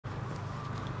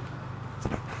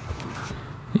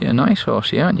You're a nice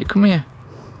horsey, aren't you? Come here.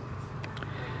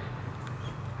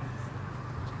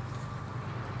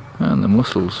 And the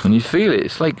muscles, when you feel it,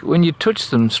 it's like when you touch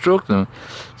them, stroke them,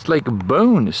 it's like a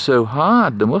bone. It's so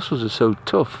hard. The muscles are so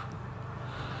tough.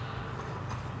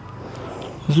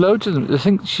 There's loads of them. I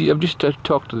think I've just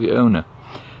talked to the owner.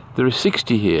 There are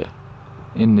 60 here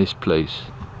in this place.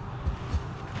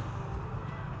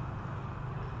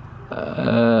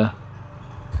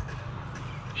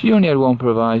 She only had one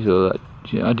proviso, that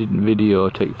I didn't video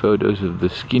or take photos of the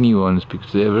skinny ones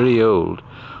because they're very old,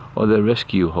 or they're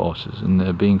rescue horses and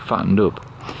they're being fattened up.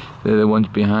 They're the ones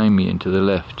behind me and to the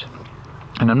left,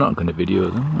 and I'm not going to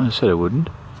video them. I said I wouldn't,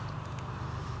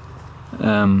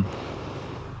 because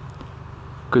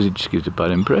it just gives a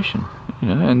bad impression, you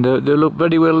know. And they look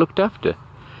very well looked after.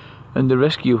 And the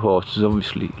rescue horses,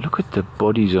 obviously, look at the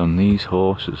bodies on these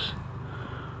horses.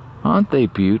 Aren't they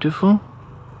beautiful?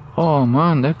 Oh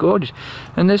man, they're gorgeous.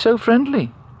 And they're so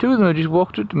friendly. Two of them just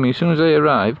walked up to me as soon as I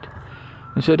arrived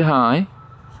and said hi.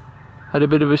 Had a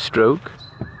bit of a stroke.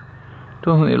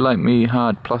 Don't think they like me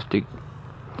hard plastic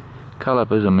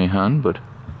calipers on my hand, but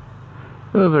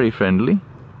they were very friendly.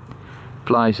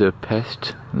 Flies are a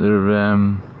pest. They're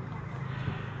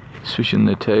swishing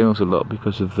their tails a lot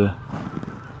because of the...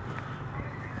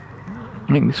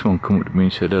 I think this one come up to me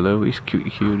and said hello. He's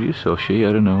curious, or she,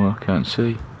 I don't know, I can't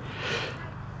see.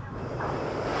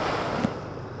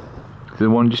 The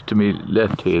one just to me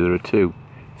left here, there are 2,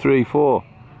 3, 4,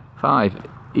 5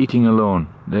 eating alone.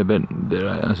 They're,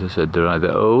 as I said, they're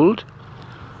either old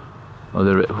or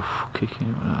they're kicking.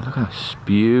 Look how it's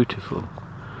beautiful.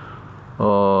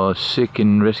 Or sick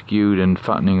and rescued and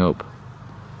fattening up.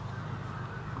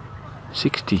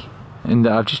 60, and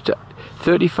I've just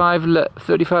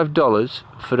 $35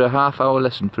 for a half-hour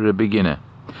lesson for a beginner.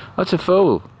 That's a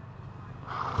foal.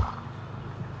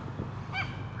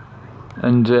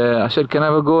 And I said, can I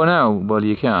have a go now? Well,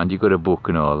 you can't, you've got a book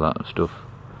and all that stuff.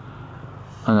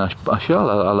 And I shall,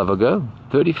 I'll have a go.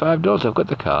 $35, I've got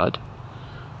the card.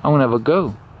 I'm gonna have a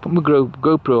go. Put my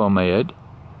GoPro on my head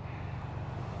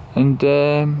and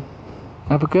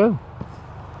have a go.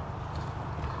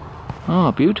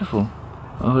 Oh, beautiful.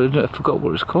 Oh, I forgot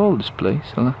what it's called, this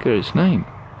place. I'll have to get its name.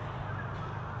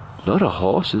 A lot of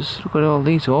horses. Look at all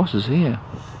these horses here.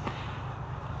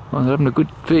 Oh, they're having a good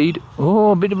feed.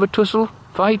 Oh, a bit of a tussle.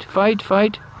 Fight, fight,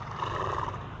 fight.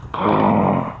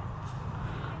 Oh,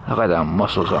 look at the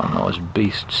muscles on those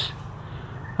beasts.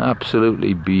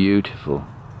 Absolutely beautiful.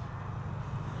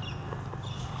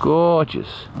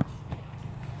 Gorgeous.